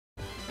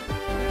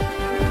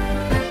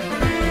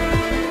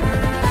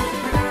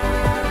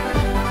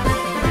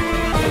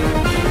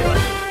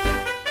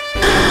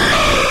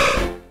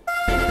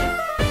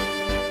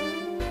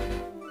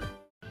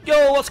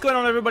What's going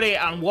on, everybody,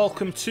 and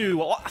welcome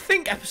to, I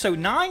think, episode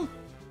 9?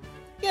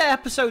 Yeah,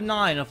 episode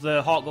 9 of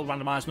the HeartGold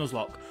Randomised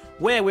Nuzlocke,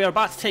 where we are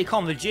about to take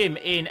on the gym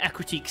in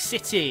Ecritique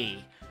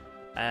City.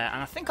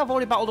 And I think I've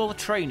already battled all the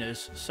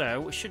trainers,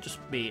 so it should just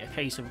be a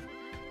case of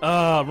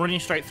running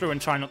straight through and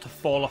trying not to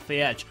fall off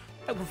the edge.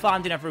 Hope we're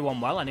finding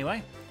everyone well,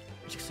 anyway.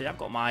 As you can see, I've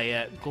got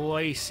my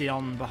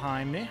Glaceon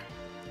behind me,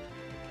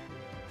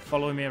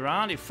 following me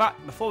around. In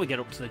fact, before we get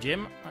up to the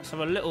gym, let's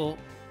have a little...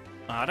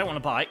 I don't want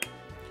a bike.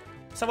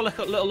 Let's have a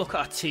little look at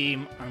our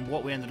team and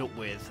what we ended up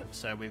with.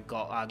 So we've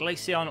got our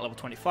Glaceon at level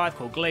 25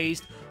 called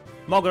Glazed,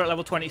 Mogger at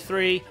level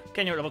 23,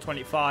 Kenya at level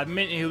 25,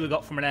 Minty who we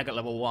got from an egg at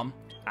level 1,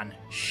 and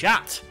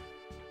Shat,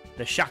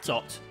 the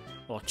Shatot,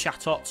 or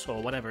Chatot,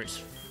 or whatever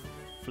it's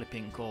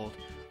flipping called.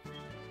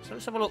 So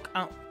let's have a look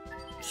at,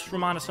 just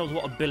remind ourselves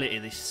what ability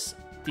these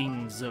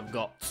things have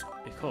got,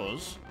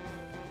 because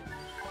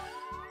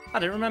I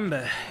don't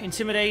remember.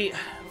 Intimidate,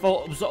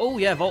 Volt Absorb, oh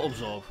yeah, Volt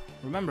Absorb,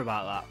 remember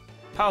about that.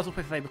 Powers up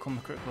if they become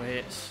critical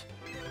hits.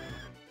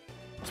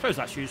 I suppose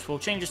that's useful.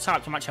 Changes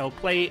type to match held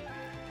plate.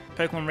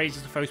 Pokemon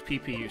raises the foe's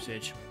PP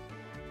usage.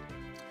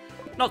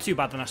 Not too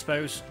bad then, I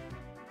suppose.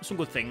 Some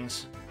good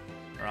things.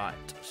 Right,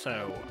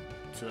 so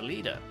to the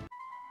leader.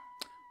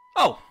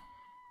 Oh!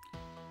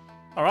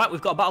 Alright, we've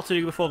got a battle to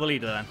do before the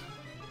leader then.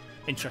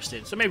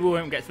 Interesting. So maybe we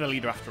won't get to the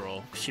leader after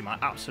all, because she might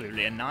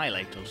absolutely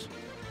annihilate us.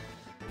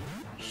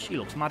 She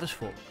looks mad as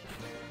fuck.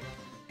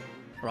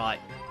 Right.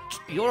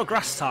 You're a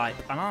grass type,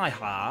 and I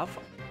have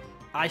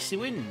Icy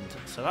Wind,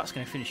 so that's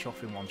going to finish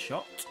off in one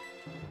shot.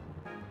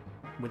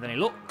 With any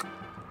luck.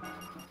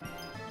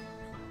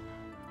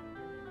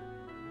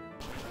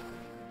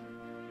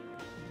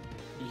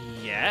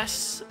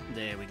 Yes,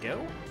 there we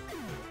go.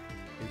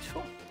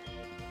 Beautiful.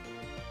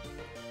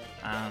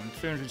 And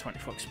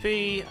 324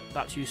 XP.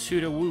 That's you,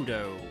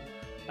 Sudowoodo.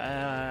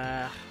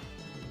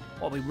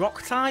 What are we,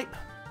 rock type?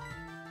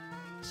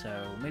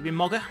 So maybe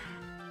Mogger.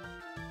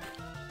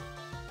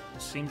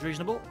 Seems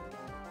reasonable.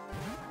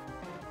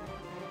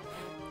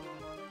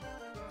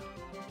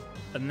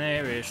 And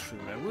there is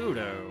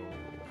Sudowoodo.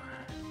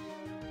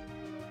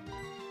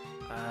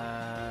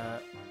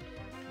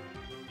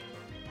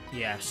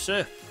 Yeah,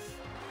 Surf.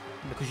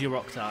 Because you're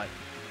rock type.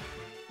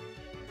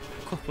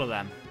 A couple of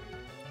them.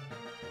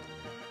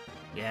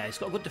 Yeah, he's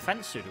got a good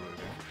defense, Sudowoodo.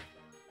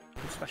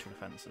 Good special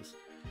defenses.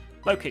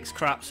 Low kick's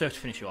crap, Surf to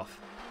finish you off.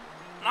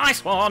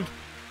 Nice one!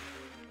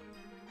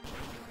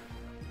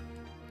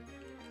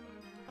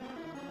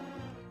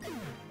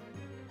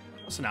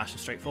 That's a nice and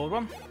straightforward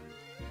one.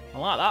 I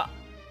like that.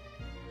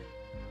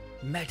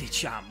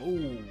 Medicham,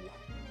 ooh.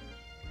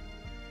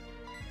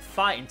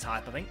 Fighting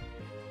type, I think.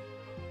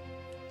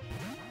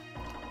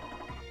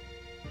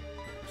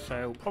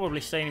 So, probably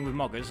staying with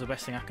Moggers is the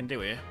best thing I can do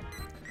here.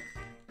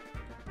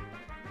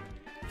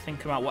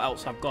 Think about what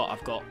else I've got.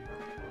 I've got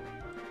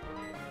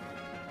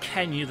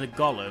Kenya the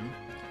Golem,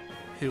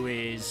 who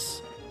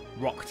is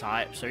rock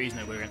type, so he's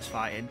no good against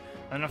fighting.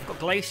 And I've got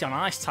Glaceon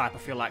ice type, I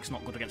feel like it's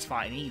not good against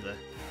fighting either.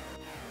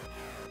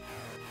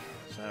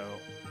 So,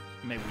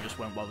 maybe we just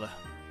won't bother.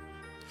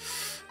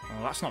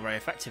 Well, that's not very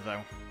effective,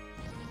 though.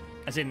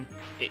 As in,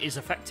 it is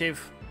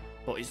effective,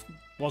 but it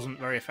wasn't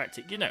very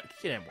effective. You know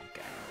what I'm getting.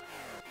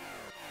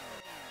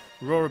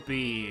 Aurora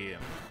Beam.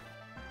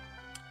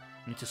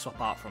 Need to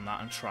swap out from that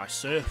and try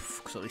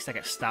Surf, because at least I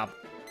get stabbed.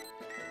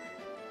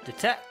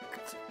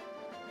 Detect.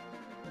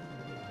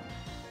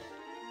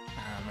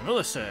 And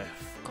another Surf.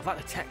 God, that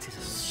Detect is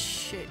a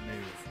shit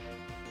move.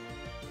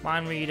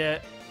 Mind Reader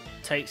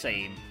takes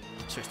aim.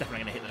 So it's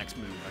definitely going to hit the next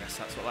move. I guess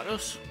that's what that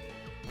does.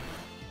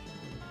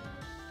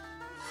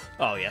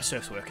 Oh yeah,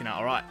 Surf's working out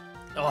alright.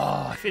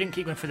 Oh, if you didn't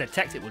keep going for the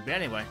Detect, it would be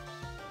anyway.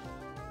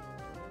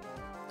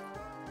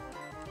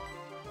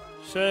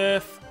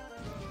 Surf.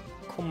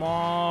 Come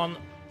on.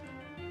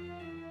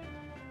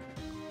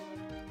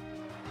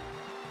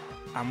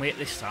 And we hit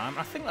this time.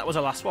 I think that was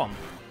the last one.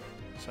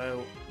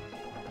 So,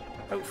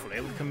 hopefully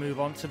we can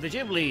move on to the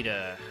gym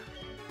leader,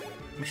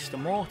 Mr.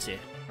 Morty.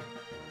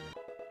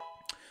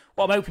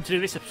 What I'm hoping to do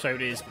this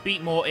episode is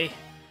beat Morty,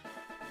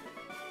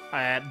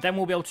 then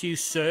we'll be able to use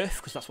Surf,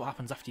 because that's what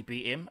happens after you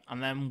beat him,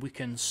 and then we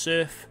can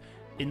surf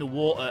in the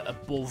water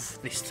above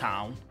this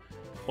town,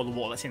 or the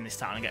water that's in this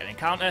town, and get an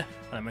encounter,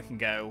 and then we can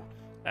go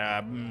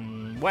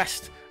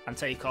west and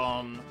take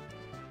on,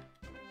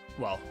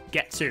 well,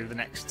 get to the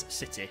next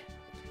city.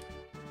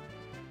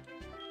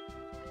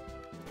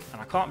 And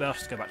I can't be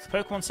asked to go back to the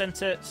Pokemon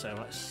Center, so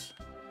let's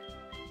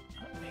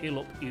heal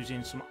up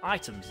using some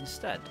items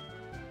instead.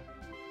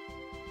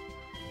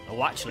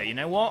 Oh, actually, you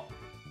know what?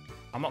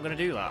 I'm not going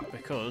to do that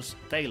because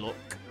they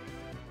look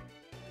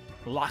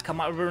like I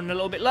might run a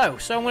little bit low.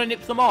 So I'm going to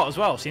nip them out as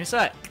well. See you in a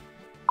sec.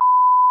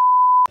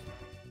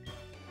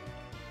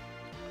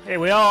 Here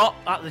we are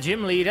at the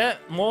gym leader,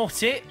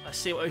 Morty. Let's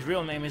see what his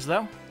real name is,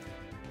 though.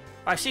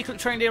 I've secretly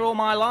trained here all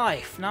my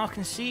life. Now I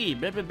can see.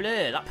 Blah, blah,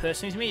 blah. That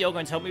person is me. You're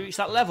going to help me reach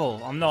that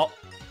level. I'm not.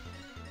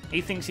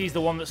 He thinks he's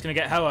the one that's going to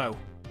get Ho-Oh.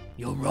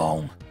 You're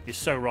wrong. You're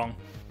so wrong.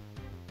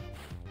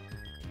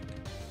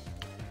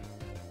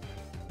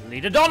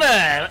 Leader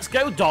Donna! Let's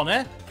go,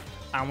 Donna!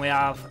 And we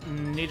have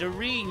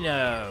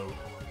Nidorino.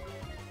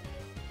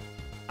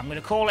 I'm going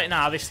to call it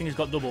now. This thing's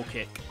got double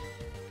kick.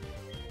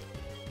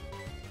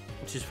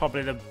 Which is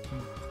probably the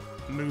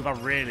move I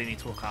really need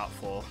to look out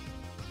for.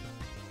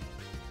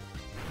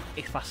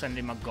 If I send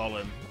in my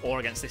Golem. Or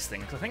against this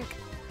thing. Because I think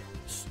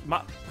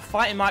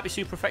fighting might be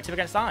super effective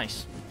against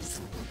ice.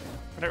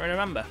 I don't really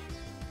remember.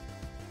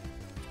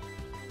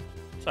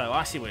 So,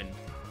 Icy Wind.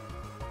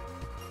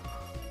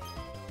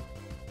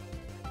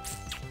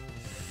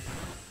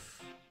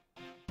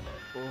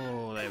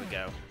 Oh, there we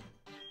go.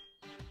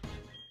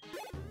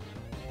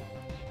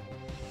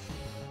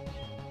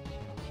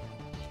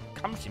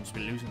 Camera seems to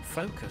be losing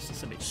focus.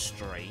 It's a bit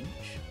strange.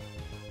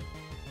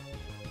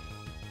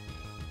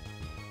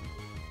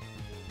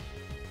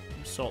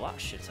 Let's sort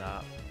that shit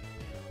out.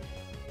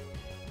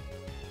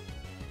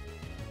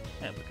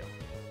 There we go.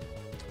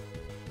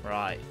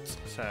 Right,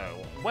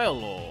 so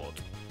Wailord.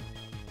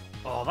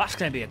 Oh, that's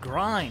going to be a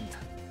grind.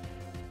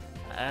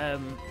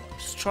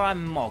 Let's try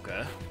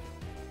Mogger.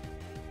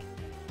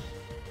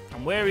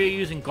 And where are you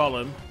using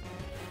Golem?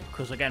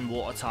 Because again,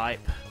 water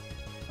type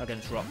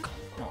against rock,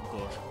 not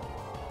good.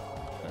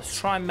 Let's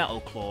try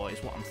Metal Claw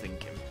is what I'm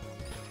thinking.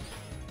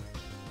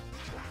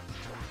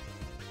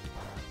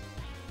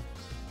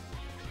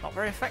 Not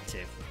very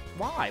effective.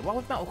 Why? Why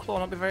would Metal Claw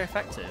not be very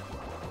effective?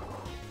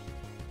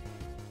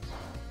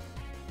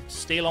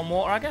 Steel on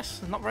water, I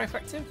guess? Not very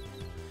effective?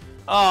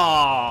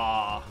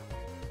 Ah!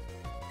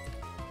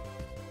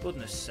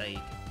 Goodness sake.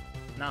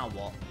 Now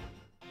what?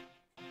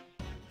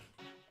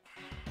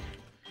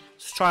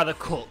 Let's try the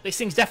cut. This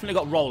thing's definitely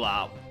got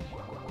rollout.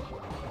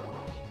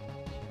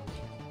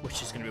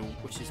 Which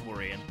is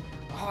worrying.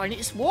 Oh, and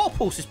its Water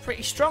Pulse is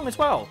pretty strong as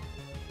well.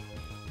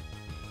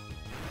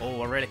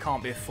 Oh, I really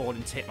can't be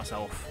affording to hit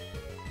myself.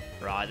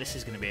 Right, this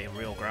is going to be a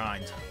real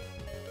grind.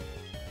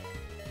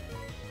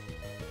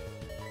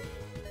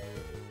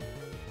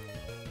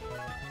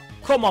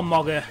 Come on,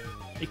 Mogger.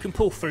 You can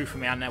pull through for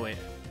me, I know it.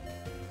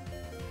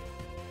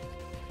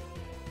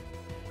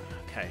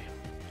 Okay.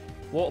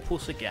 Water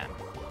Pulse again.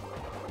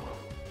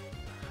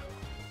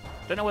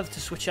 Don't know whether to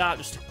switch out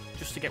just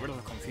to get rid of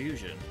the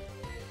confusion.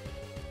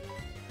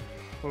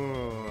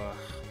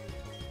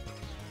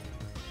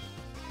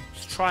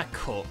 Let's try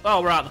Cut.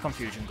 Oh, we're out of the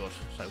confusion, good.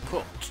 So,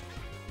 Cut.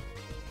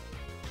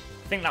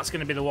 I think that's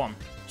going to be the one.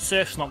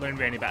 Surf's not going to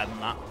be any better than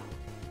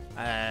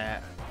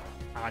that.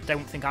 I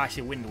don't think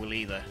Icy Wind will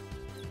either.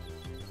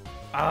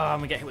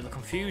 And we get hit with the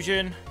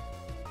confusion.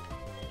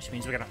 Which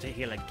means we're going to have to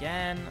heal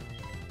again.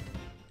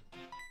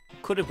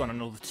 Could have gone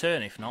another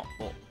turn if not,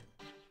 but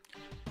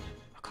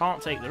I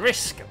can't take the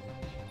risk.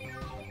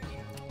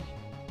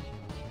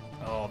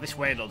 Oh, this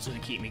Wailord's going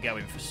to keep me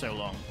going for so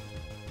long.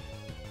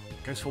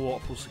 Goes for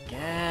Water Pulse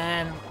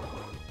again.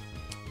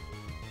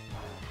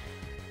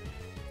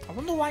 I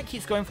wonder why it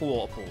keeps going for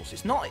Water Pulse.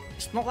 It's not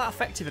that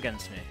effective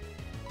against me.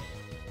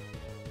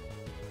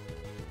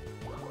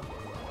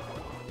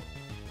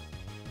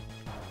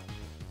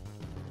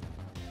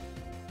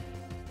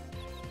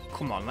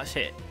 Come on, let's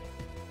hit.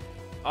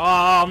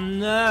 Oh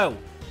no!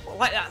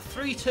 Like that,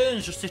 3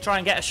 turns just to try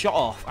and get a shot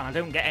off, and I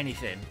don't get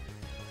anything.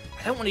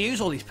 I don't want to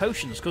use all these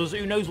potions, because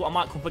who knows what I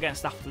might come up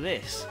against after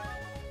this.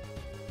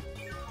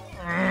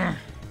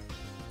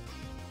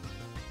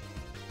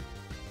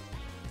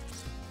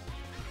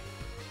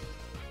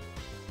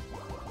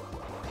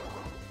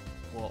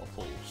 Water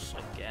Pulse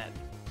again.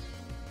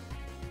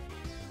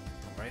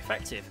 Not very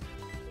effective.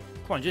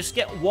 Come on, just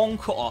get one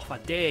cut off, I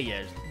dare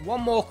you.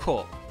 One more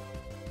cut.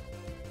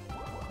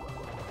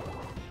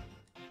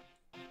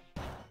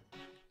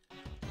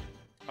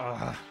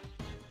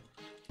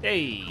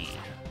 Hey.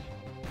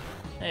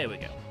 There we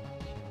go.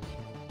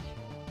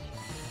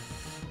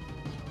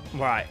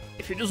 Right,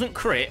 if it doesn't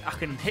crit, I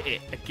can hit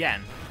it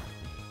again.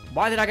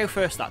 Why did I go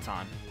first that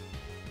time?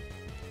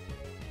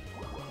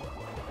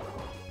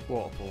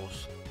 Water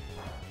Pulse.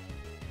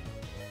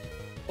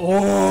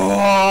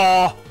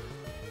 Oh!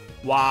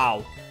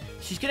 Wow.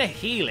 She's going to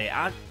heal it.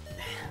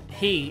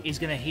 He is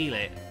going to heal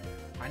it.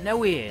 I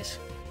know he is.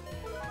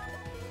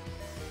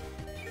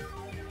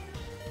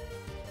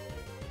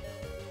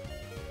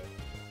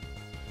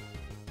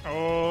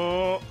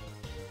 Oh,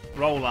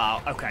 roll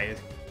out. Okay.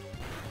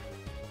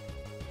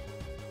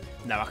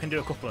 No, I can do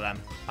a couple of them.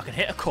 I can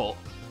hit a cut.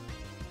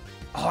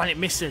 Oh, and it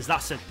misses.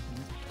 That's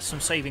some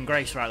saving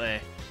grace right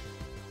there.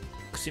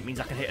 Because it means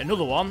I can hit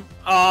another one.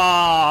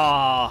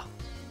 Ah,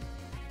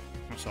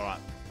 that's all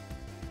right.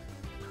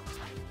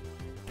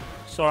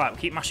 It's all right. We'll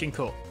keep mashing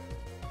cut.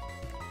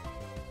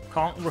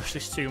 Can't rush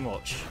this too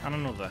much. And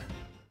another.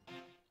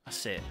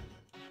 That's it.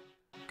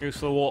 Goes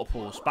for the Water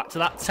Pulse. Back to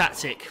that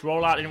tactic.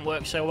 Rollout didn't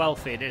work so well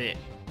for you, did it?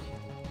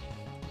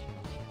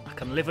 I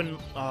can live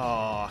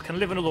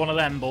another one of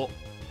them, but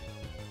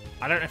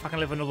I don't know if I can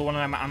live another one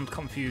of them and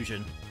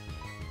confusion.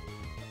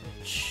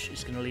 Which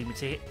is going to lead me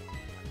to hit.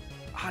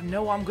 I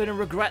know I'm going to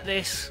regret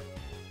this.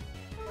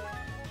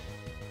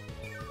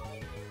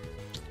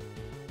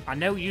 I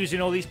know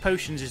using all these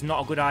potions is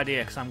not a good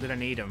idea because I'm going to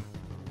need them.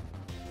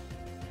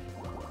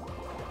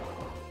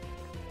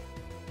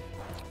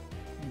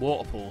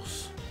 Water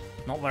Pulse.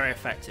 Not very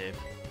effective.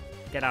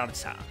 Get out of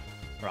town.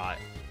 Right.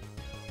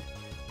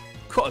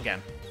 Cut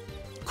again.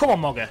 Come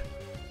on, Mogger.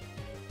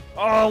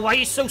 Oh, why are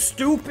you so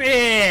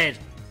stupid?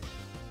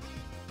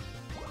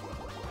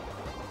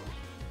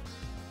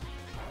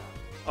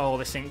 Oh,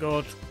 this ain't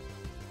good.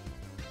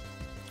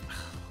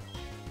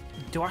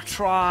 Do I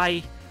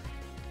try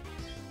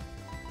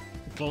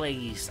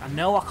Glazed? I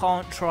know I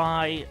can't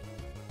try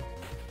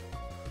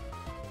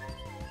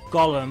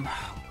Golem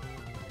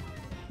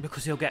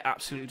because he'll get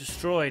absolutely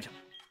destroyed.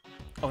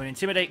 Oh, and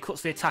Intimidate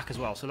cuts the attack as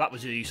well, so that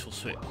was a useful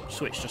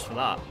switch just for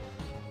that.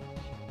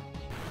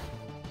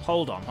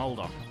 Hold on, hold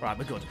on. Right,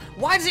 we're good.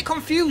 Why does it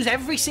confuse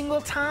every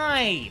single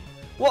time?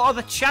 What are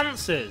the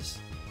chances?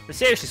 But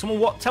seriously,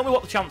 someone tell me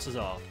what the chances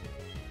are.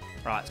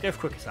 Right, let's go for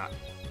quick attack.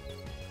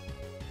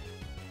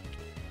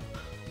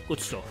 Good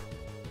stuff.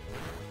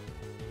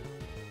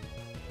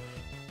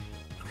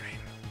 Okay.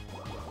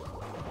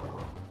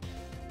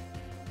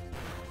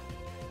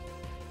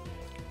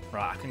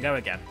 Right, I can go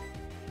again.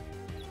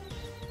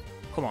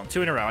 Come on,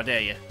 2 in a row, I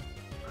dare you.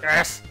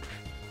 Yes!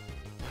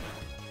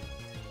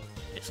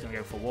 It's going to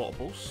go for Water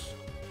Pulse.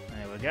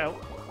 There we go.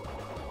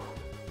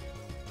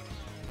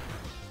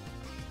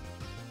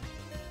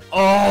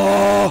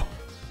 Oh!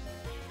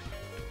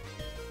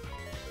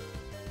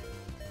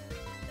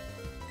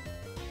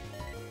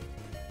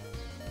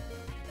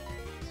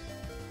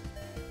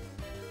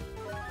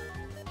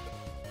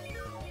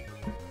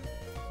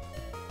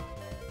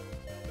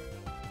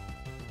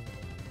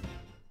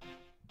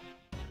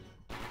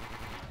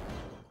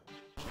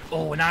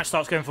 Oh, now it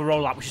starts going for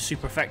rollout, which is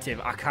super effective.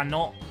 I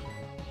cannot...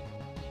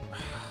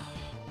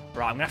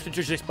 Right, I'm going to have to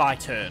judge this by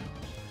turn.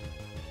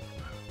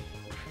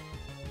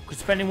 Because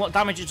depending what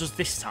damage it does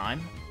this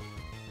time...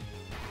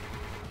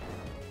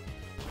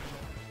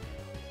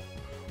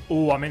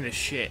 Oh, I'm in this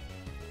shit.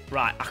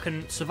 Right, I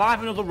can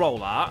survive another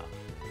rollout.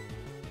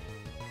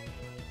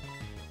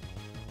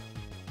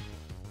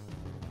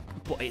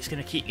 But it's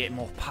going to keep getting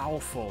more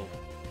powerful.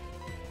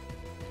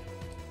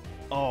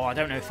 Oh, I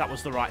don't know if that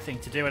was the right thing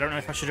to do. I don't know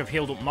if I should have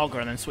healed up Mogger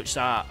and then switched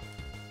that.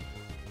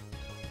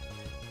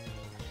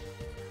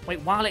 Wait,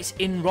 while it's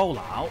in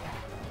rollout,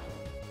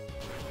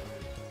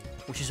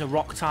 which is a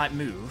rock-type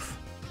move,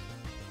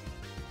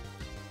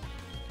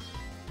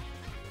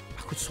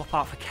 I could swap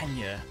out for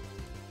Kenya.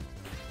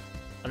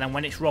 And then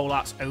when its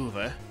rollout's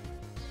over,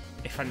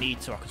 if I need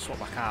to, I can swap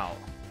back out.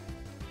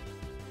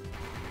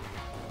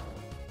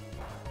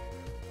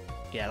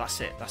 Yeah,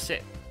 that's it, that's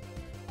it.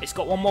 It's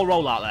got one more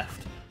rollout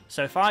left.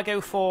 So if I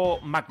go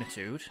for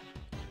Magnitude,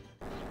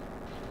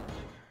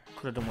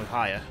 could have done with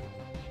higher.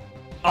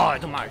 Oh, it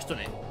doesn't matter, it's done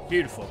it.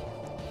 Beautiful.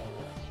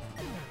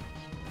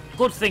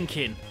 Good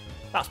thinking.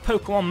 That's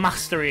Pokemon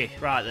Mastery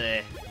right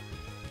there.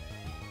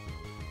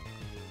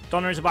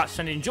 Donna is about to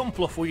send in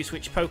Jumpluff. Will you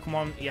switch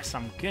Pokemon? Yes,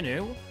 I'm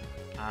gonna.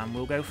 And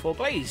we'll go for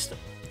Glazed.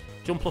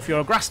 Jumpluff,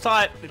 you're a grass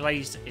type.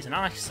 Glazed is an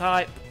ice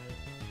type.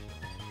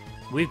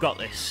 We've got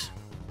this.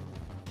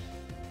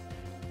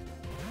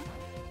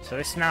 So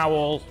this now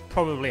all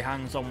probably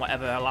hangs on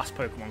whatever our last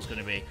Pokemon's going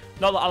to be.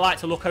 Not that I like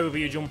to look over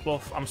your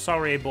Jumpluff, I'm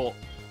sorry, but...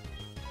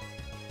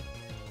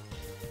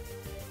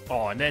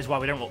 Oh, and there's why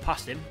we don't look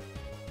past him.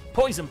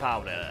 Poison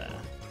Powder.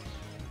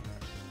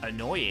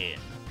 Annoying.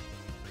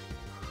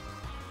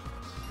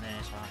 And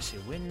there's Icy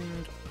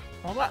Wind.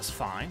 Well, that's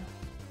fine.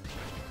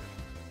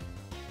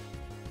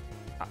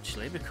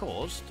 Actually,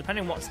 because,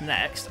 depending on what's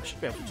next, I should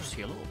be able to just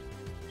heal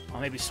up.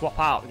 Or maybe swap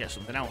out and get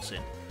something else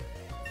in.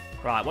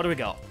 Right, what do we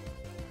got?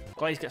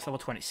 Glaze gets level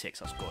 26,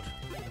 that's good.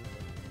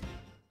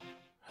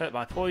 Hurt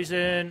by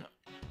poison.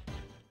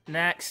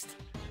 Next.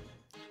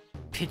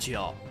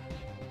 Pidgeot.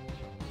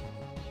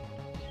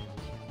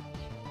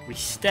 We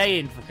stay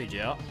in for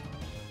Pidgeot.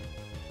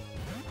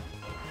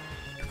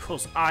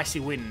 Because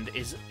Icy Wind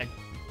is,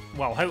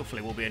 well,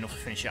 hopefully will be enough to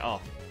finish it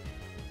off.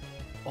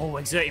 Oh,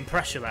 exerting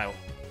pressure though.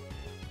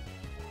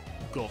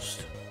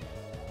 Gust.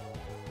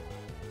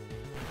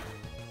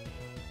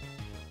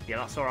 Yeah,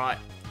 that's alright.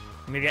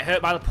 I'm going to get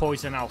hurt by the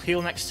poison, I'll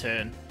heal next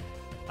turn,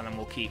 and then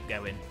we'll keep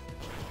going.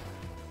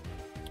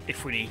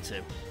 If we need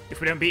to. If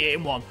we don't beat it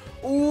in one.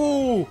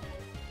 Ooh!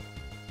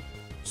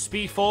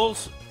 Speed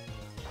falls.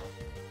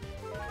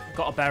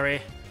 Got a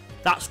berry.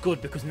 That's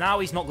good, because now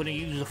he's not going to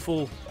use a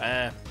full,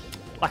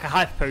 like a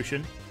hyper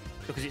potion,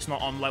 because it's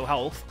not on low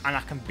health, and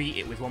I can beat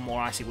it with one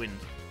more Icy Wind.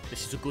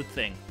 This is a good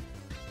thing.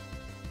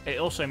 It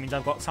also means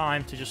I've got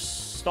time to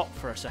just stop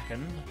for a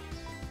second.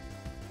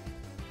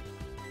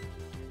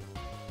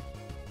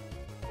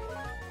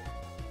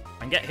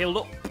 And get healed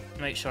up.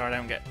 Make sure I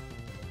don't get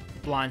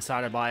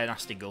blindsided by a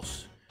nasty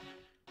gust.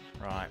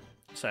 Right,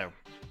 so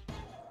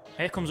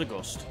here comes a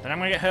gust. Then I'm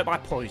going to get hurt by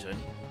poison.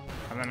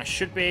 And then I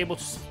should be able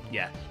to...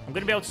 Yeah, I'm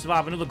going to be able to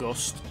survive another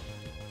gust.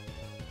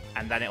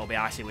 And then it'll be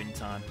Icy Wind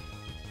time.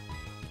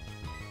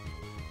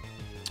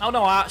 Oh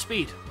no, I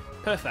outspeed.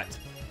 Perfect.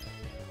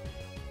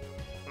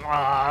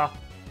 Ah.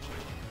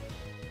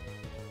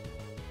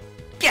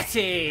 Get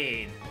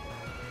in!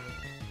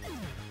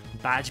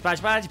 Badge,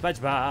 badge, badge,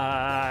 badge,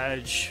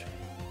 badge.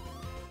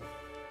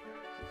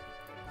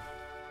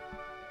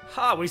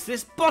 How is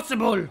this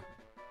possible?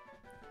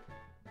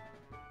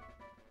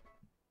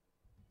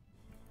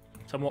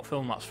 Tell me what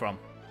film that's from.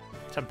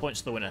 10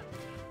 points to the winner.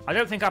 I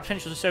don't think our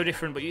potentials are so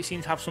different, but you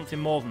seem to have something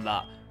more than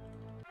that.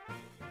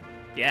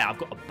 Yeah, I've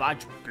got a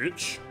badge,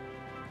 bitch.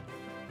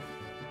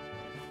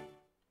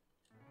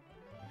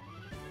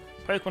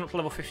 Pokemon up to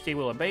level 50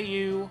 will obey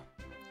you.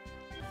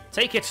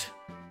 Take it!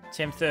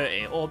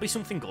 TM30, or be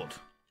something good.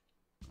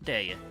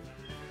 Dare you.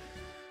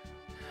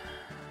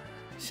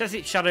 It says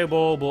it's Shadow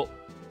Ball, but...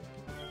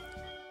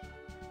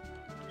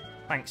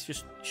 Thanks,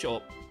 just shut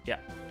up. Yeah,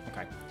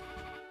 okay.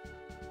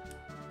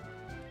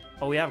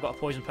 Oh yeah, I've got a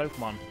poison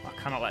Pokemon. I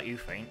cannot let you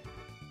faint.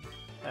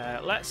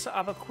 Let's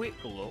have a quick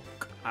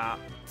look at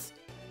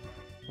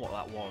what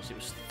that was. It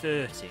was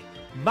 30.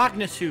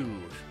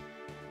 Magnitude!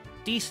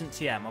 Decent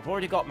TM. I've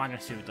already got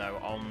Magnitude though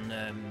on...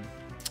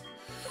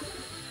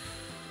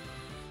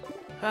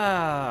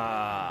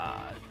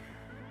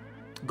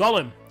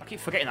 Golem. I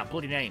keep forgetting that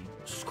bloody name.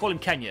 Just call him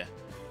Kenya.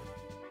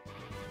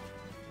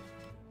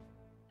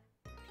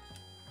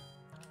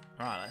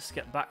 Right, let's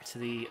get back to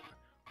the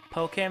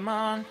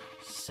Pokemon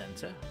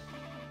Center.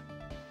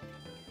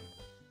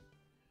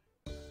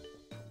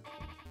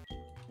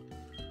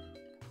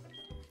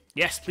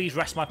 Yes, please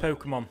rest my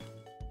Pokemon.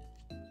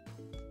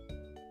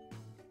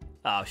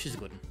 Oh, she's a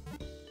good one.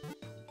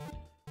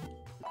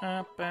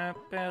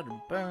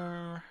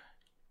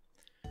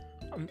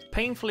 I'm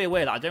painfully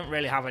aware that I don't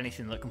really have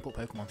anything that can put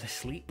Pokemon to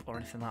sleep or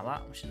anything like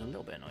that, which is a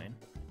little bit annoying.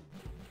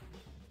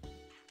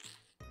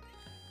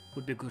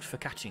 Would be good for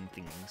catching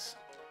things.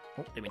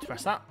 Oh, didn't mean to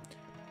press that.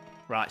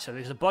 Right, so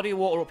there's a body of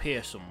water up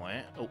here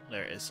somewhere. Oh,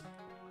 there it is.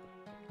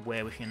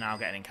 Where we can now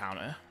get an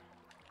encounter.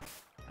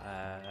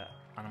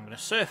 And I'm going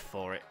to surf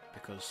for it,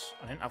 because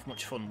I didn't have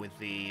much fun with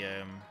the...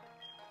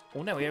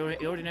 Oh no, he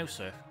already knows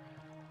surf.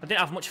 I didn't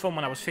have much fun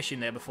when I was fishing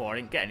there before. I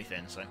didn't get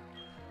anything, so...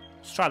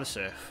 Let's try the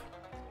surf.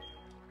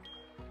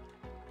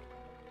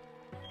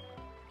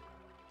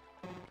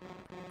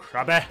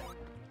 Crabby!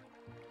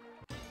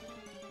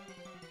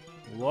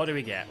 What do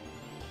we get?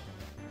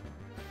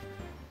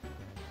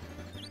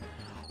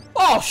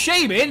 Oh,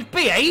 Shaman!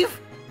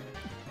 Behave!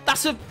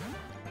 That's a...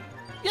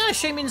 Yeah,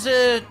 Shaman's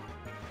a...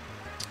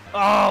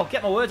 Oh,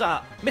 get my words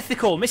out.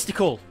 Mythical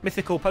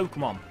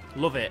Pokemon.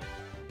 Love it.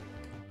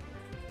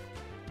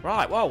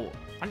 Right, whoa.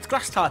 And it's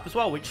grass type as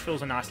well, which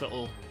fills a nice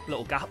little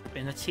gap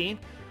in the team.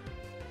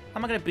 How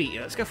am I going to beat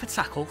you? Let's go for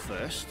tackle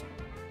first.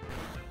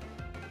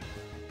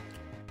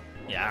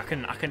 Yeah,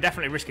 I can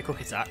definitely risk a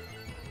quick attack.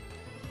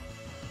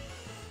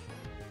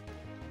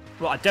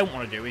 What I don't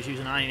want to do is use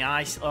an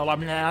ice. What I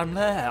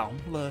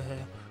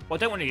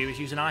don't want to do is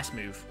use an ice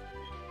move,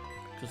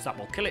 because that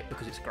will kill it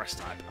because it's a grass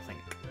type, I think.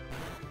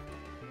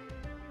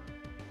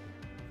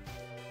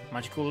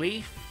 Magical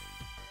Leaf.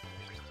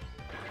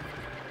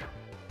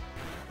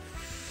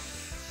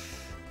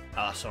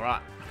 Oh, that's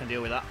alright. I can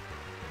deal with that.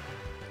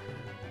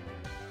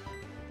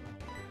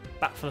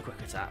 Back for the quick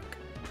attack.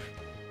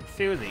 A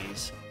few of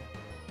these.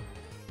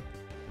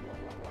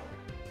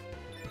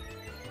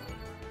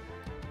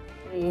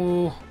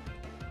 Ooh.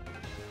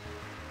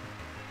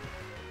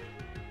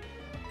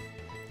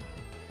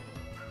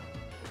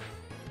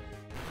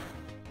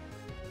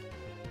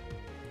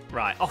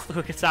 Right, off the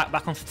quick attack,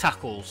 back onto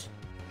tackles.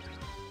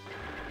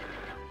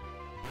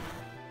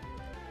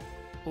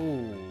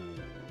 Ooh.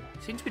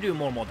 Seems to be doing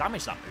more and more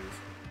damage, that move.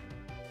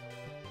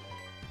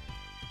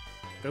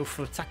 Go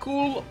for the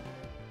tackle.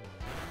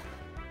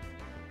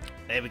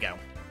 There we go.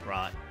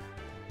 Right.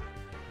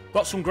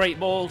 Got some great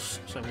balls,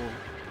 so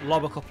we'll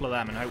lob a couple of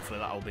them and hopefully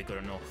that'll be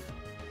good enough.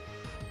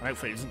 And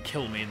hopefully it doesn't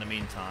kill me in the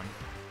meantime.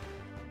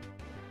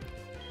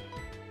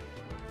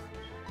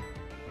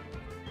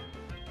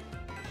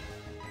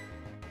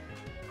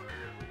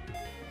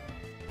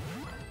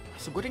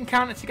 It's a good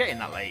encounter to get in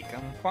that lake.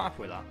 I'm quite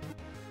happy with that.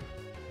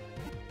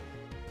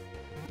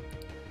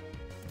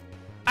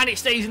 And it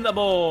stays in the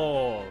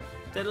ball.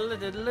 There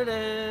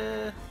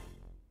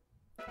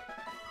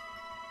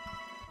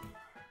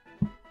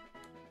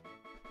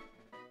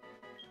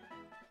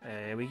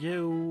we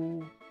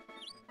go.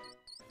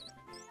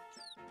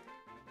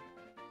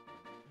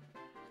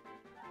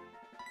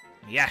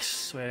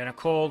 Yes, we're going to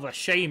call the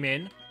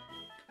Shaman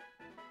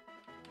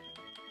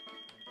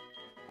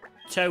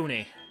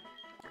Tony.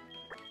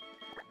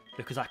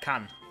 Because I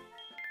can.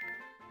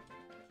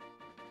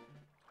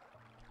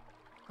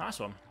 Nice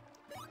one.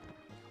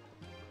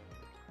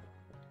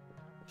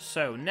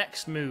 So,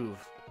 next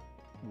move.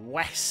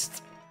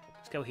 West.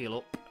 Let's go heal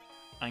up.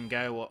 And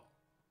go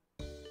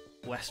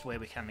west where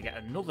we can get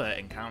another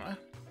encounter.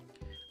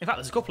 In fact,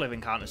 there's a couple of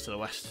encounters to the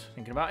west,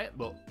 thinking about it,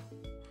 but...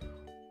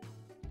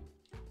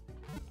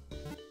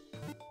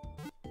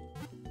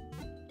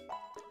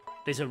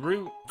 There's a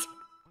route.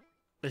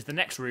 There's the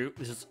next route.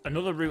 There's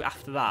another route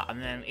after that.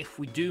 And then if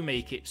we do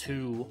make it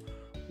to...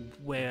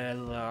 where...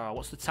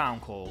 what's the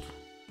town called?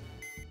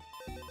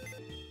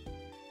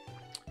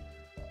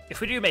 If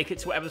we do make it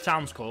to whatever the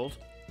town's called,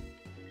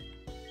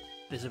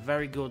 there's a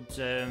very good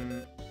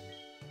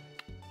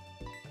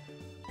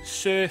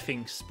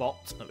surfing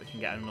spot that we can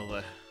get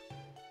another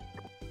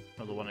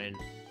one in.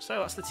 So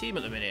that's the team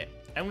at the minute.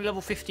 Only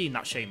level 15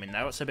 that Shaman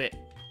now. It's a bit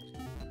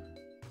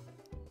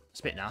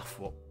a bit naff,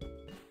 but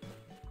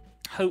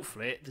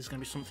hopefully there's going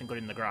to be something good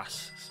in the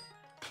grass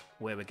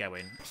where we're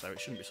going, so it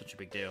shouldn't be such a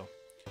big deal.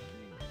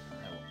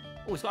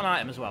 Oh, he's got an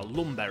item as well,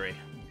 Lumberry.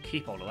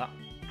 Keep hold of that.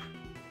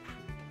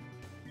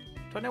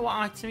 Do I know what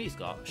item he's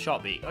got?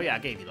 Short beak. Oh yeah, I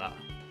gave you that.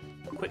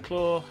 Quick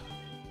claw.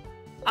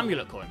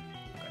 Amulet coin.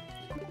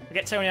 Okay. I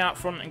get Tony out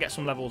front and get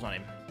some levels on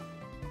him.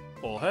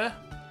 Or her.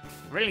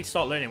 I really need to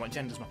start learning what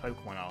genders my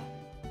Pokemon are.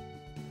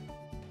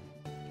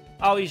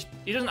 Oh, he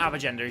doesn't have a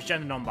gender, he's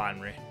gender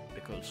non-binary.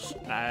 Because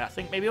I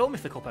think maybe all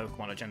mythical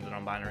Pokemon are gender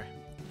non-binary.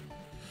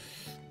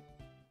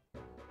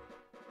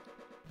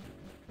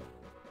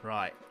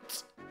 Right.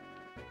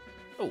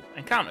 Oh,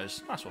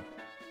 encounters. Nice one.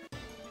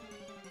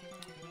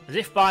 As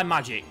if by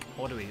magic.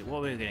 What are we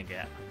gonna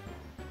get?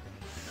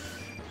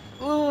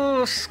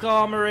 Oh,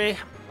 Skarmory.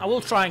 I will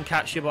try and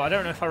catch you, but I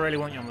don't know if I really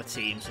want you on the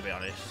team, to be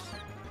honest.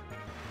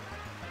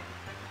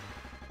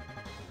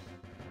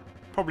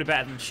 Probably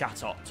better than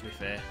Chatot, to be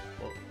fair.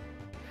 But...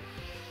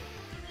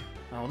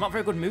 oh, not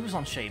very good moves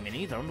on Shaman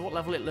either. I wonder what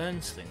level it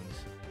learns things.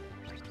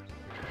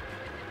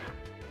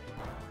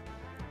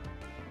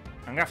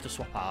 I'm gonna have to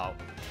swap out.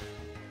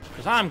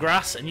 Because I'm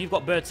grass and you've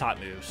got bird type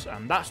moves,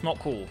 and that's not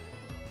cool.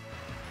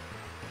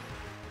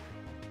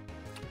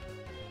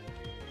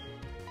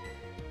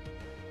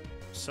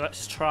 So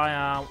let's try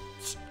out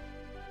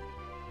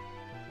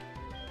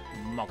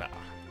Mogga.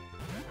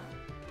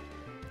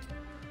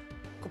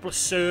 Couple of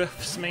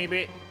surfs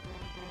maybe.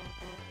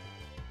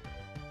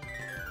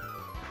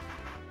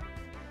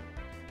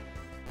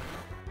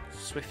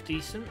 Swift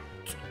decent.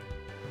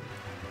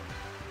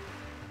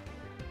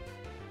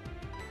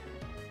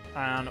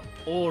 And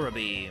Aura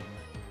Beam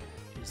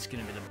is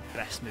going to be the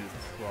best move,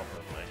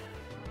 probably.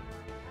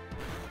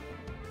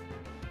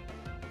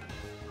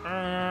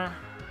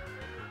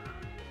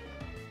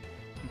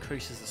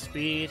 Increases the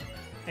speed.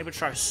 Maybe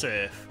try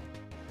Surf.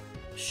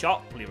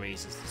 Sharply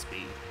raises the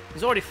speed.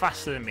 He's already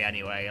faster than me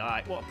anyway.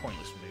 Like, what a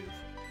pointless move.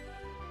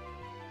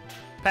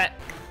 Pet.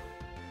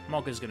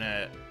 Mogga's going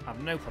to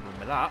have no problem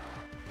with that.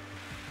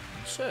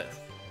 Surf.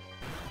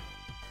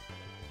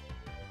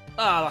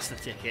 Oh, that's the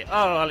ticket.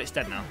 Oh, well, it's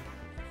dead now.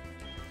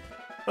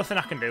 Nothing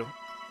I can do.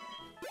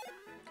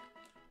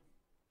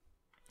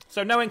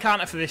 So no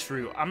encounter for this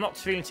route. I'm not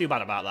feeling too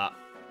bad about that.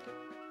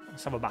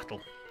 Let's have a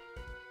battle.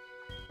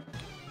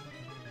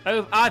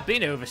 Oh, I've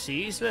been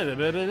overseas.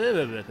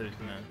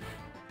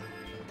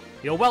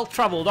 You're well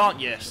travelled, aren't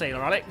you,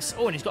 Sailor Alex?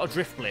 Oh, and he's got a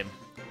Drift Blim.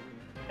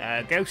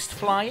 Ghost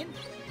Flying,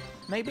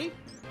 maybe?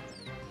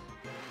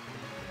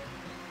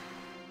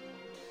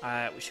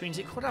 Which means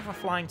it could have a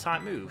flying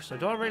type move. So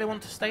do I really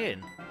want to stay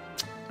in?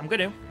 I'm going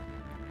to.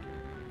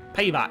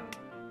 Payback.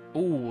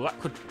 Ooh,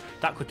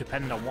 that could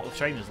depend on what the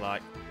trainer's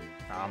like.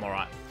 Nah, I'm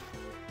alright.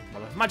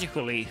 Well, a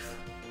Magical Leaf.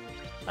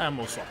 And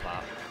we'll swap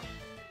that.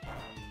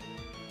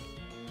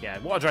 Yeah,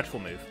 what a dreadful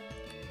move.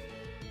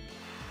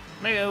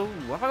 Maybe, oh,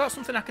 have I got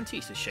something I can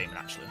teach this Shaman,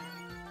 actually?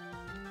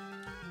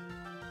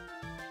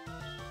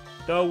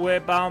 Though we're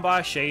bound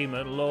by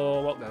Shaman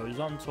law, what goes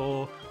on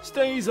tour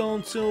stays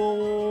on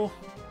tour.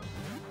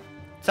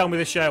 Tell me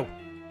the show.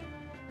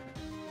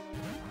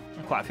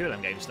 Quite a few of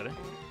them games today.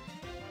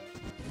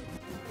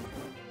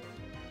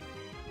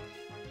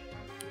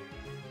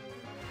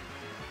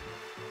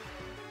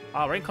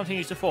 Our rain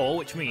continues to fall,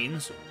 which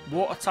means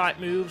water type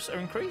moves are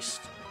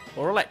increased.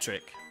 Or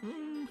electric.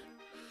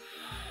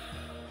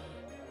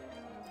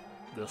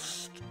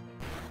 Gust.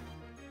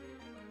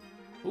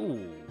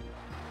 Ooh.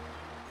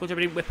 Could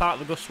everybody whip out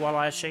the Gust while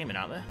I had Shaman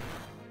out there?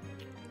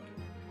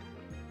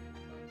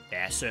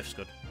 Yeah, Surf's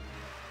good.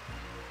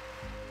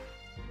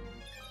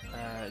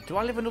 Do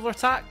I live another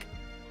attack?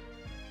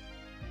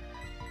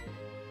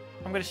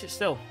 I'm going to sit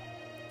still.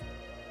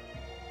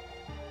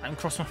 And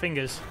cross my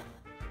fingers.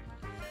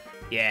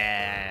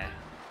 Yeah.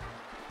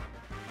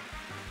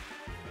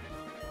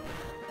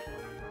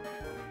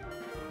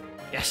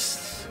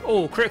 Yes.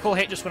 Oh, critical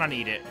hit just when I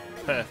need it.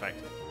 Perfect.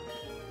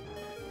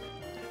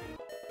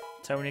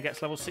 Tony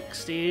gets level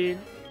 16.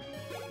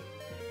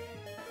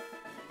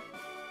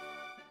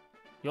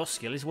 Your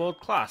skill is world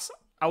class.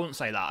 I wouldn't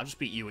say that. I just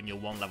beat you and your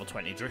one level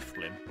 20 Drift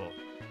Blim, but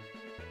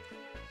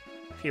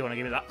if you want to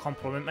give me that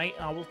compliment, mate,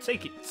 I will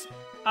take it.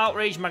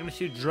 Outrage,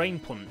 Magnitude, Drain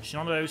Punch.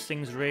 None of those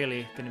things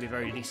really going to be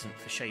very decent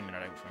for Shaman, I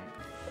don't think.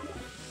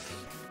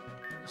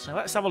 So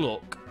let's have a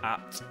look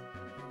at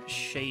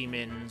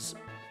Shaman's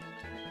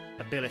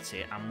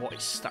ability and what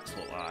its stats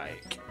look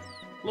like.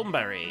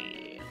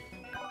 Lumberry.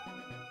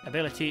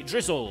 Ability,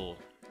 Drizzle.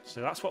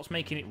 So that's what's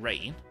making it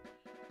rain.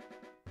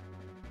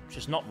 Which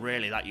is not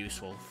really that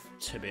useful,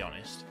 to be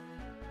honest.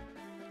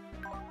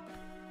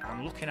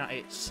 I'm looking at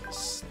its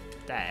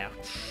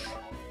stats.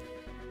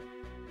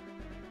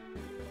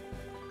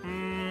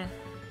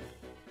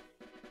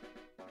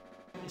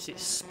 It's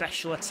its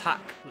special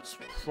attack that's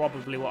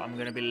probably what I'm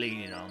going to be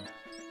leaning on.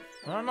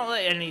 Well, not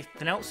that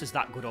anything else is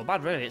that good or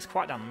bad, really. It's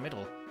quite down the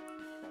middle.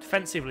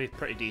 Defensively,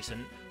 pretty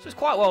decent. So it's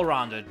quite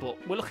well-rounded, but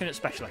we're looking at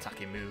special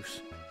attacking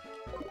moves.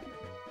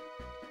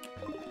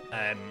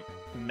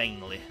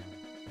 Mainly.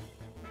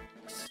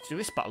 Let's do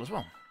this battle as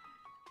well.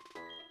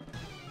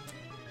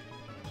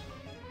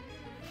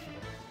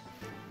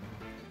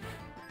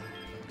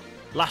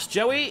 Last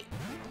Joey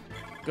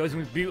goes in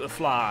with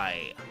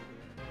Beautifly.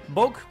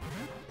 Bug?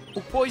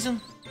 Bug poison?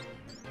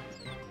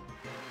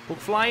 Bug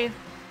flying?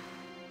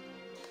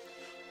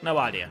 No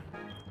idea.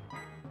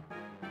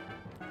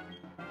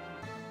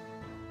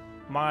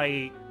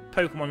 My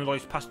Pokemon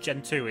knowledge past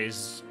Gen 2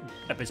 is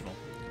abysmal.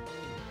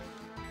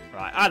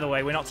 Right, either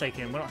way, we're not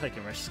taking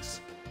risks.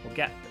 We'll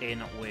get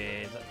in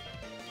with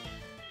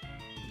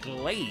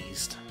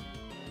Glazed,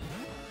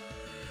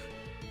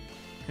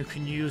 who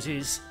can use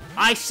his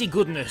icy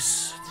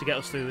goodness to get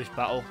us through this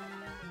battle.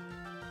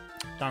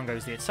 Down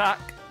goes the attack.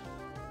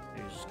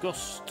 There's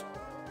Gust.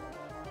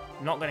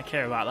 Not going to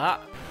care about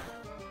that.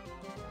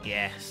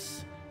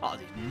 Yes. That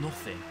did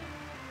nothing.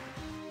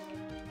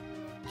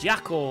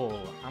 Jackal.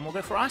 And we'll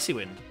go for Icy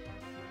Wind.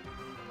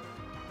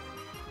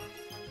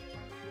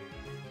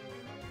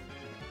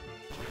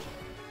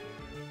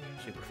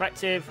 Super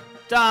effective.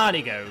 Down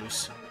he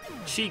goes.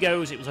 She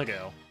goes. It was a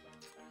girl.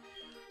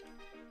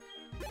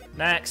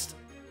 Next.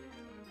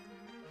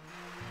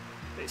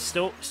 It's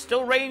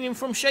still raining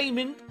from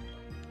Shaman.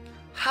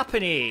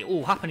 Happiny.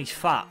 Oh, Happiny's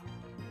fat.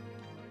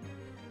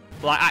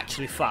 Like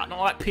actually fat. Not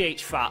like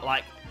pH fat.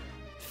 Like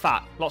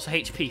fat. Lots of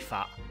HP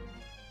fat.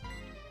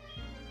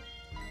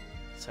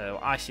 So,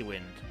 Icy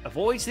Wind.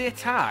 Avoids the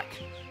attack.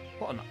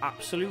 What an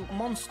absolute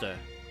monster.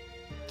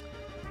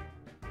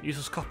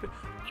 Useless copy.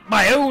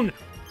 My own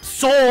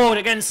sword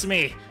against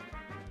me.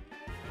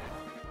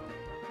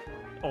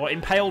 Or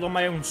impaled on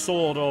my own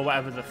sword, or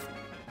whatever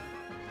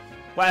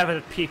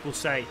the people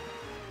say.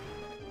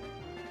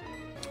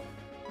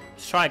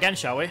 Let's try again,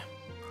 shall we?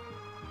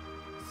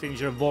 Seems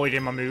you're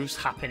avoiding my moves,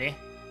 Happiny.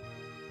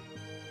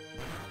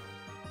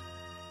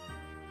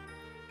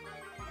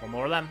 One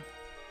more of them.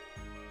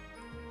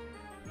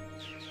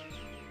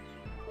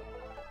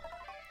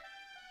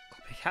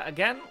 Copycat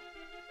again.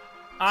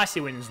 Icy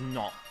Wind's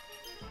not.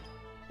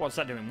 What's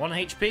that doing? 1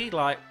 HP?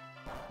 Like...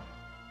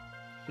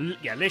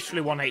 yeah,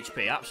 literally 1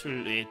 HP.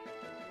 Absolutely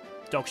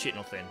dog shit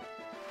nothing.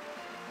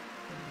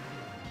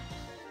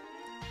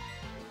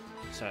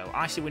 So,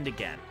 Icy Wind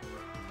again.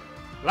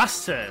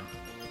 Last turn.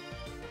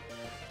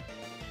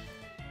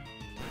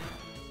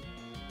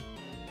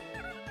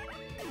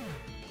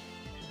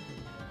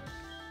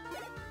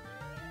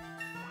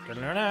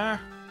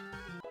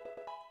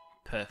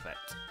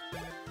 Perfect.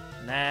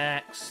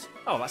 Next.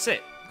 Oh, that's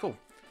it. Cool.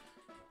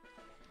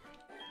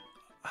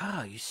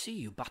 Ah, you see,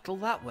 you battle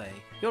that way.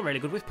 You're really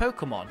good with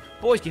Pokemon.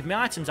 Boys, give me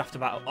items after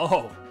battle.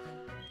 Oh,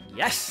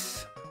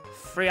 yes!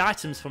 3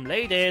 items from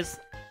ladies.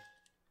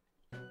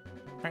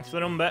 Thanks for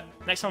the number.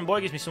 Next time a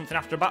boy gives me something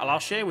after a battle, I'll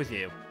share with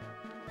you.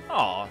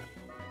 Oh,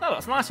 no,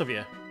 that's nice of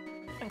you.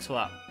 Thanks for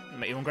that.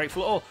 Make you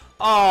ungrateful at all.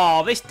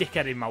 Oh, this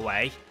dickhead in my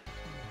way.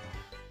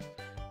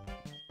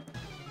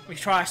 We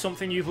try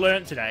something you've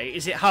learnt today.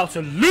 Is it how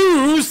to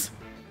lose?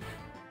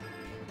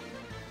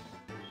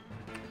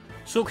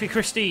 Sulky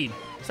Christine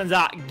sends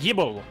out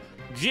Gibble.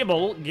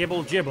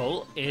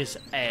 Gibble is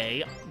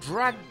a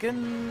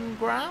Dragon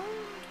Ground?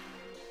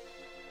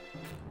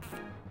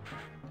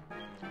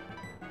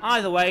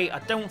 Either way, I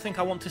don't think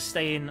I want to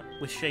stay in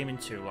with Shaman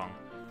too long.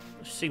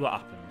 Let's see what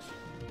happens.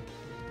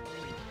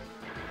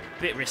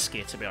 Bit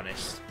risky, to be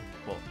honest.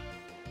 But...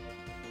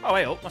 oh,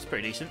 wait up. That's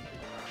pretty decent.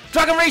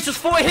 Dragon Rage does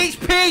 40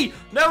 HP!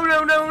 No!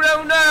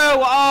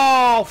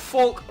 Oh,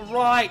 fuck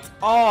right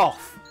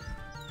off.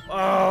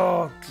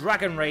 Oh,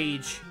 Dragon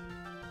Rage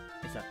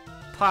is a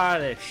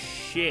pile of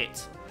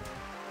shit.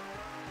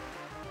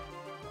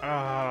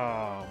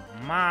 Oh,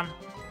 man.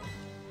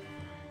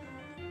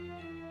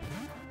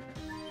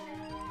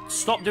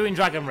 Stop doing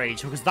Dragon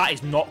Rage, because that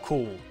is not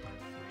cool.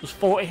 Just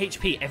 40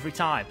 HP every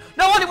time.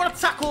 No, I didn't want to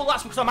tackle!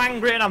 That's because I'm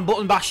angry and I'm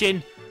button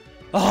bashing.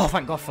 Oh,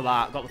 thank God for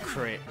that. Got the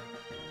crit.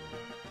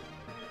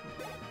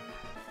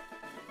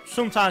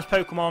 Sometimes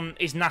Pokemon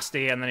is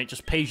nasty and then it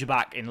just pays you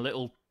back in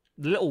little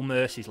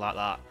mercies like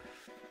that.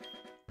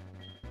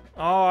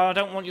 Oh, I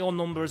don't want your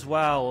number as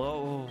well.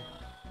 Oh.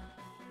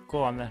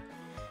 Go on then.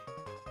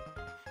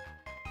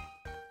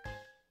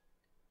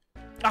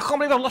 I can't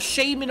believe I've lost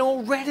Shaman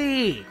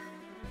already.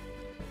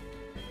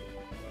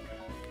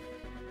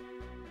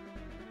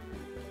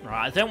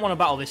 Right, I don't want to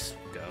battle this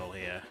girl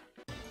here.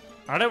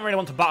 I don't really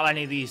want to battle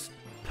any of these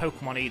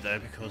Pokemon either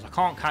because I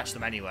can't catch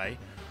them anyway.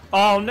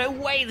 Oh, no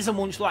way there's a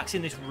Munchlax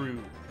in this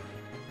room.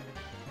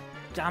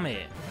 Damn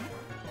it.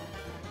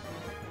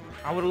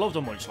 I would have loved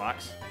a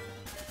Munchlax.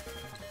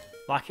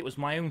 Like it was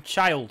my own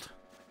child.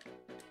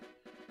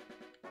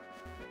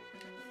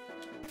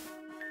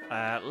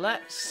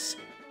 Let's...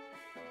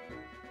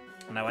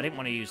 no, I didn't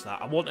want to use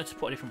that. I wanted to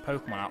put a different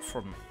Pokemon out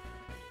front.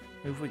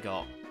 Who have we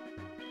got?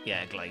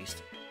 Yeah,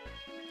 Glazed.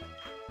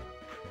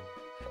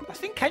 I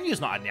think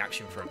Kenya's not had any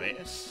action for a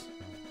bit.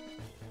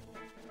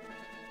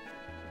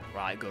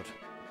 Right, good.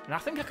 And I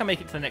think I can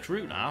make it to the next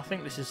route now. I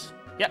think this is...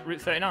 yep,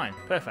 Route 39.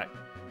 Perfect.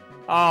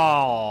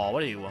 Oh,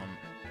 what do you want?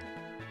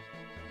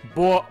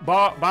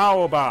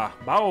 Baoba.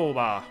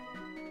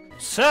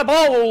 Sir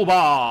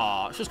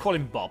Baoba! Let's just call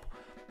him Bob.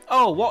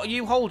 Oh, what are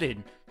you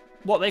holding?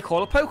 What they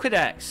call a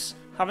Pokedex.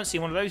 Haven't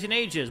seen one of those in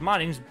ages. My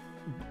name's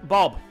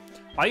Bob.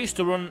 I used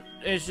to run...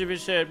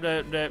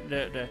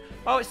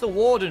 Oh, it's the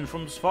Warden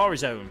from Safari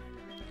Zone.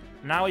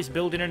 Now he's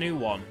building a new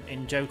one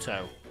in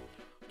Johto. Do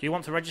you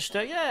want to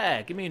register?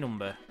 Yeah, give me a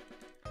number.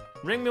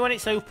 Ring me when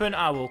it's open.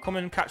 I will come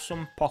and catch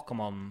some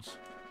Pokemons.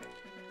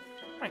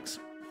 Thanks.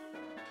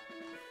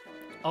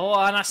 Oh,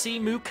 and I see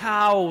moo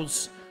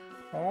cows.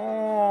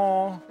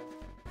 Oh.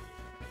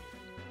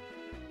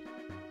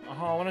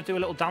 Oh, I want to do a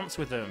little dance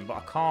with them, but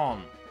I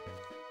can't.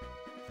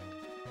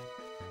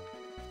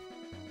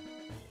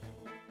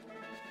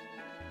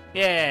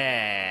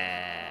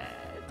 Yeah.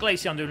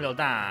 Glaceon doing a little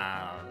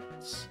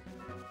dance.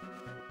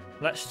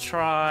 Let's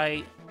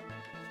try...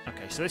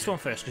 Okay, so this one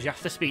first, because you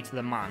have to speak to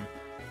the man,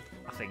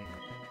 I think.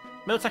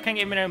 Miltank can't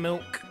give me no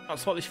milk.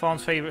 That's what this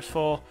farm's favourite's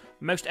for.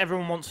 Most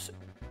everyone wants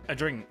a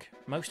drink.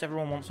 Most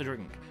everyone wants a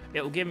drink.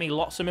 It'll give me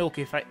lots of milk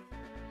if I...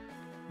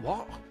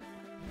 What?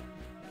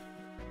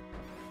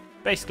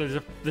 Basically,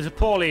 there's a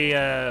poorly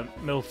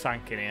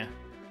Miltank in here.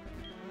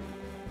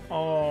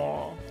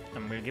 Oh,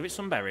 I'm going to give it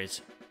some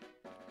berries.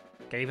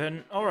 Give it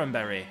an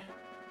Oranberry.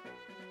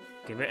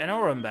 Give it an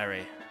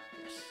Oranberry.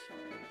 Yes.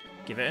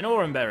 Give it an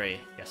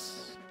Oranberry.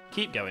 Yes.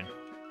 Keep going.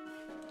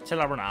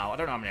 Till I run out. I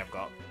don't know how many I've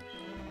got.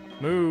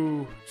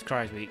 Moo. It's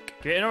Cry's weak.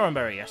 Give it an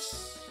Oranberry.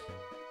 Yes.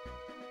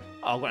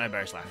 Oh, I've got no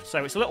berries left.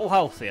 So it's a little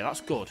healthier.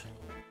 That's good.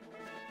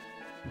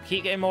 We'll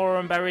keep getting more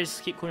Oranberries.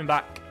 Keep coming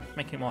back.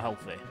 Making it more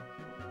healthy.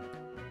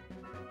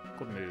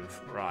 Good move.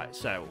 Right,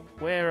 so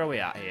where are we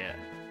at here?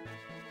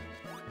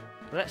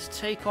 Let's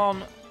take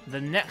on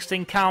the next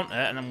encounter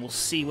and then we'll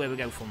see where we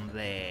go from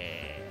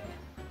there.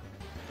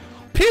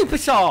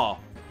 Pupitar!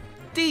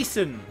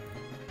 Decent!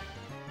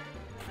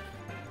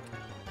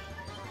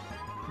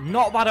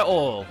 Not bad at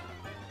all.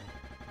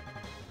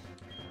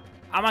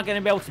 Am I going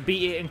to be able to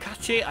beat it and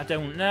catch it? I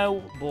don't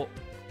know, but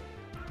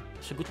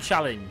it's a good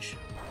challenge.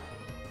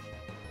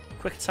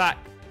 Quick attack,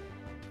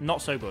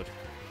 not so good.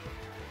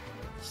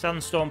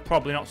 Sandstorm,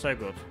 probably not so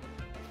good.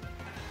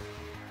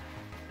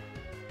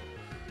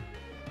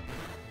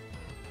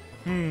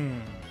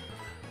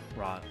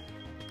 Right.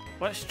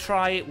 Let's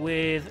try it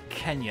with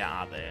Kenya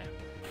out there.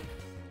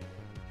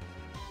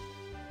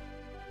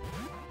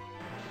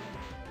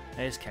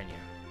 There's Kenya.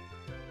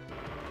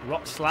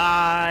 Rock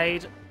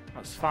slide.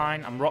 That's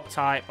fine. I'm rock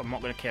type. I'm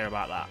not going to care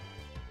about that.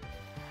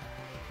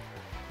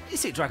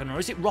 Is it Dragon or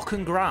is it rock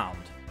and ground?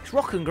 It's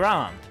rock and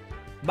ground.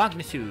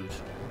 Magnitude.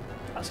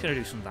 That's going to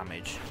do some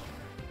damage.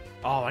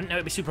 Oh, I didn't know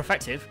it'd be super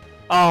effective.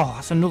 Oh,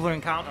 that's another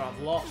encounter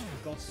I've lost,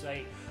 for God's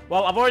sake.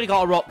 Well, I've already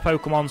got a rock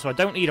Pokemon, so I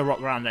don't need a rock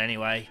grounder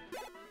anyway.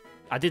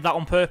 I did that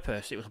on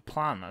purpose. It was a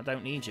plan. I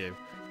don't need you.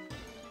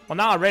 Well,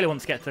 now I really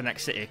want to get to the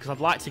next city, because I'd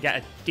like to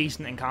get a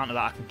decent encounter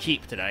that I can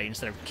keep today,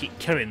 instead of keep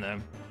killing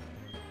them.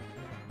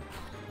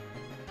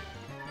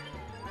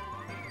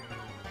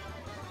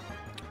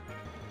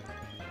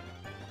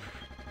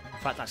 In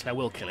fact, actually, I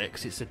will kill it,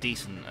 because it's a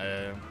decent,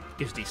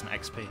 gives decent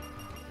XP.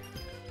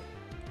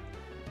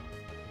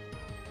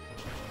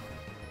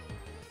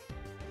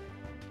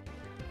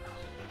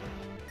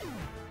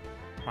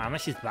 Man,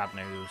 this is bad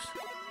news.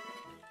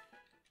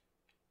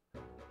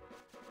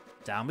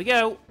 Down we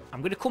go. I'm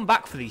going to come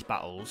back for these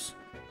battles,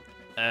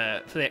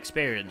 for the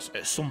experience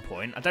at some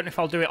point. I don't know if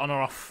I'll do it on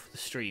or off the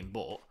stream,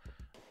 but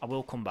I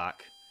will come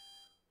back.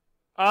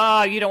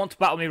 Ah, you don't want to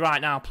battle me right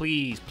now,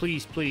 please,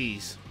 please,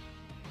 please.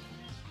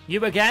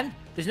 You again?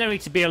 There's no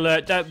need to be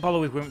alert. Don't bother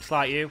with wimps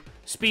like you.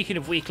 Speaking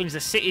of weaklings,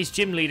 the city's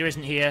gym leader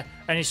isn't here,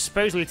 and is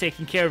supposedly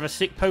taking care of a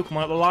sick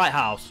Pokemon at the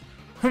lighthouse.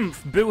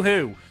 Humph,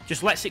 boo-hoo.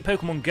 Just let sick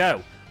Pokemon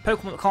go.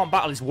 Pokemon that can't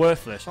battle is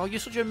worthless. Oh, you're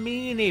such a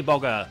meanie,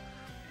 bogger.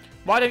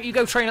 Why don't you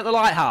go train at the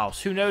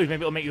lighthouse? Who knows,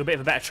 maybe it'll make you a bit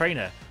of a better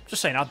trainer.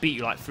 Just saying, I'll beat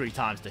you like 3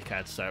 times,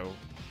 dickhead, so...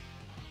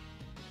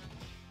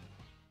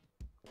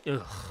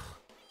 Ugh.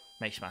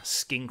 Makes my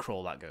skin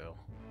crawl, that girl.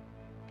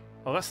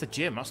 Oh, that's the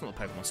gym. That's not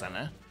the Pokemon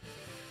Center.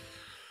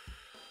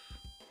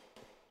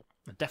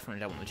 I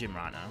definitely don't want the gym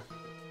right now.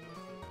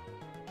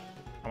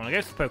 I want to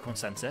go to the Pokemon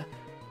Center.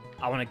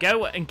 I want to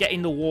go and get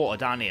in the water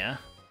down here.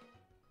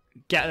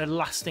 Get the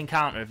last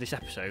encounter of this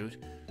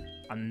episode.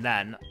 And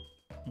then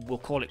we'll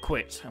call it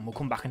quits. And we'll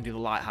come back and do the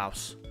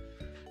lighthouse.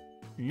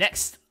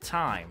 Next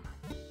time.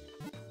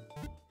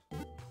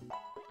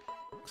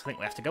 I think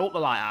we have to go up the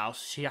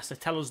lighthouse. She has to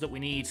tell us that we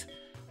need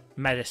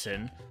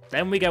medicine.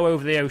 Then we go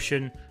over the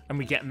ocean and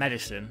we get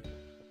medicine.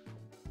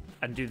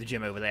 And do the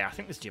gym over there. I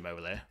think there's a gym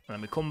over there. And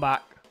then we come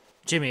back.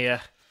 Gym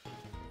here.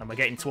 And we're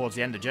getting towards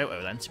the end of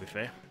Johto then, to be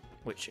fair.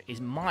 Which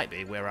might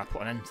be where I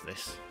put an end to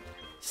this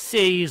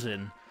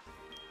season.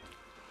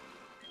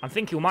 I'm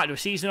thinking we might do a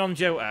season on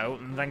Johto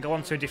and then go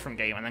on to a different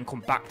game and then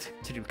come back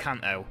to do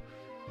Kanto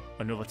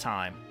another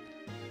time.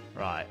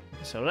 Right,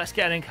 so let's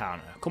get an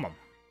encounter. Come on.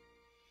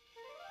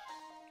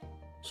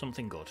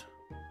 Something good.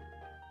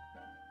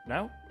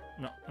 No?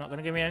 Not going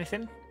to give me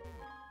anything?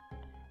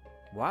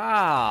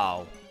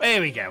 Wow. There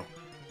we go.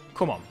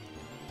 Come on.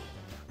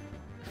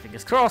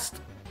 Fingers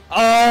crossed.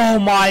 Oh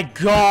my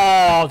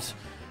god!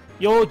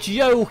 You're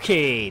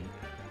joking!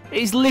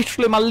 It's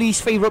literally my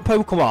least favourite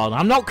Pokemon.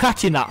 I'm not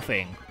catching that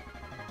thing.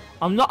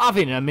 I'm not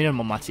having a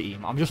minimum on my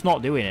team. I'm just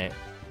not doing it.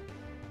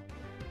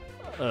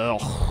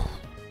 Ugh.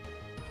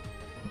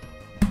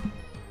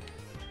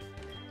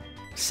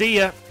 See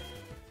ya.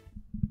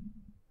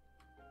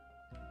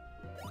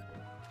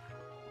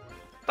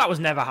 That was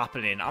never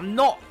happening. I'm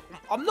not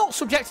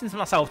subjecting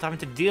myself to having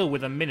to deal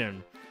with a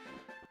minion.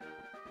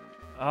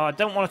 Oh, I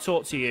don't want to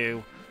talk to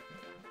you.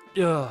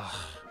 Ugh.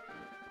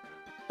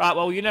 Right,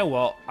 well, you know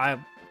what?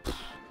 I'm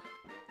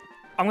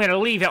going to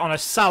leave it on a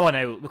sour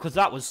note because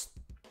that was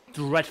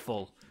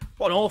dreadful.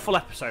 What an awful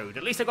episode.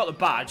 At least I got the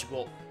badge,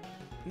 but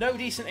no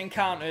decent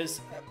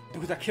encounters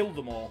because I killed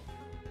them all.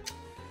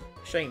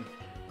 Shame.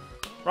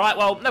 Right,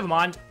 well, never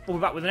mind. We'll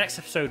be back with the next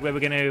episode where we're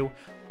going to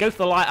go to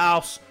the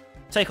lighthouse,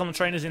 take on the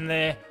trainers in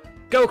there,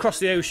 go across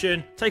the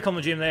ocean, take on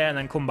the gym there, and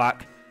then come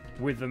back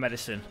with the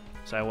medicine.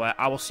 So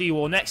I will see you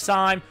all next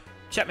time.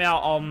 Check me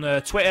out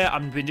on Twitter.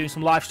 I've been doing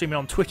some live streaming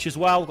on Twitch as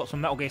well. Got some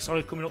Metal Gear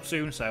Solid coming up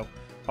soon, so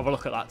have a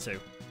look at that too.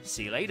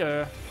 See you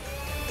later.